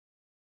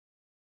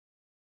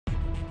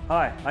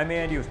Hi, I'm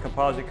Andy with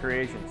Composite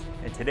Creations,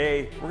 and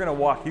today we're going to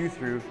walk you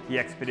through the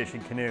Expedition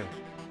Canoe.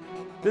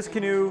 This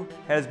canoe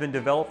has been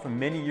developed from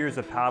many years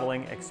of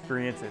paddling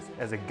experiences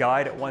as a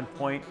guide at one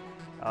point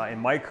in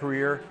my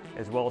career,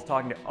 as well as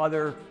talking to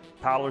other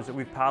paddlers that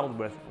we've paddled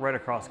with right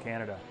across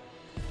Canada.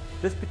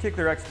 This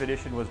particular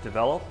expedition was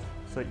developed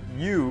so that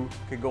you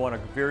could go on a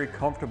very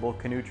comfortable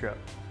canoe trip.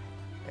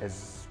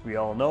 As we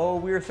all know,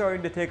 we are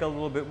starting to take a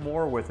little bit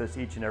more with us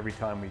each and every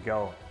time we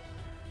go.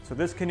 So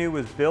this canoe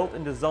was built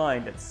and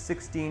designed at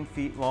 16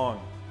 feet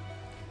long.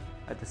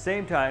 At the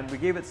same time, we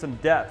gave it some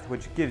depth,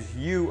 which gives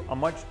you a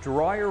much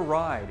drier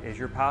ride as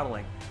you're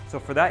paddling. So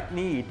for that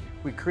need,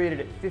 we created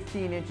it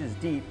 15 inches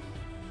deep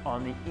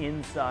on the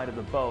inside of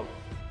the boat.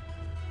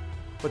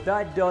 What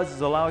that does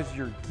is allows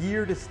your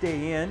gear to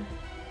stay in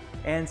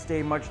and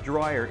stay much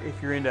drier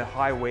if you're into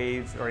high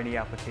waves or any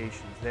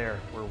applications there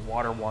where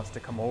water wants to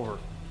come over.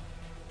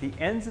 The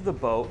ends of the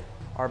boat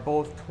are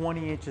both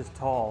 20 inches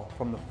tall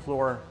from the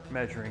floor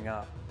measuring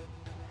up.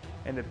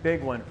 And the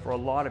big one for a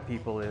lot of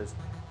people is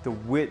the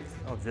width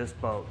of this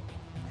boat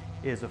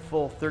is a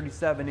full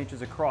 37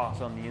 inches across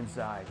on the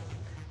inside.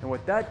 And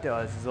what that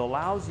does is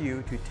allows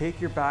you to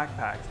take your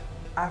backpacks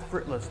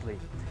effortlessly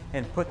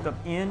and put them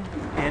in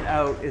and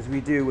out as we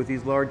do with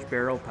these large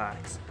barrel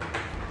packs.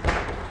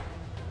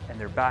 And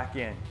they're back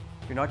in.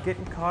 You're not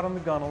getting caught on the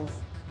gunnels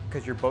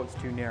because your boat's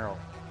too narrow.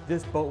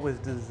 This boat was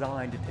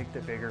designed to take the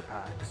bigger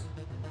packs.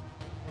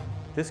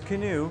 This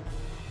canoe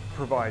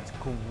provides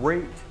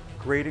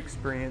great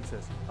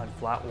experiences on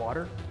flat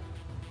water,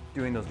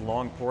 doing those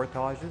long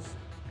portages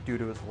due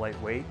to its light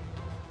weight.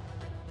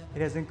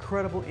 It has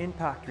incredible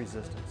impact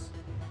resistance,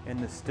 and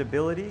the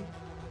stability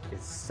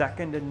is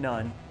second to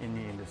none in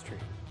the industry.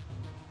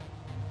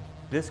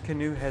 This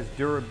canoe has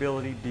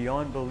durability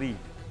beyond belief.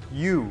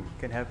 You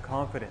can have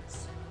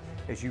confidence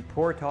as you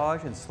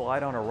portage and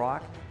slide on a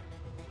rock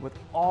with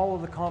all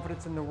of the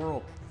confidence in the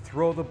world.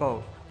 Throw the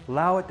boat,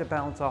 allow it to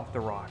bounce off the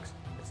rocks.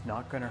 It's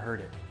not going to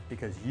hurt it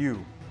because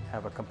you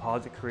have a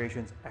Composite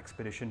Creations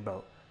Expedition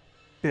boat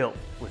built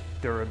with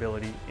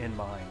durability in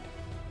mind.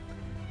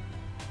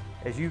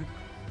 As you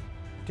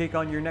take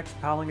on your next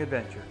paddling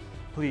adventure,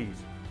 please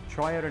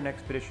try out an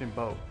Expedition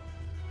boat.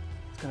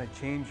 It's going to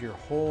change your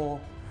whole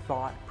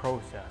thought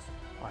process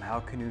on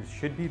how canoes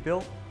should be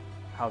built,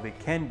 how they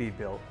can be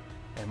built,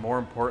 and more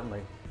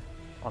importantly,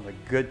 on the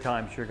good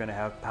times you're going to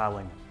have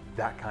paddling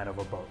that kind of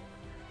a boat.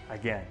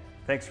 Again,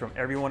 thanks from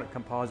everyone at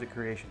Composite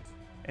Creations.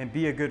 And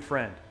be a good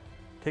friend.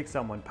 Take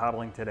someone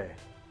paddling today.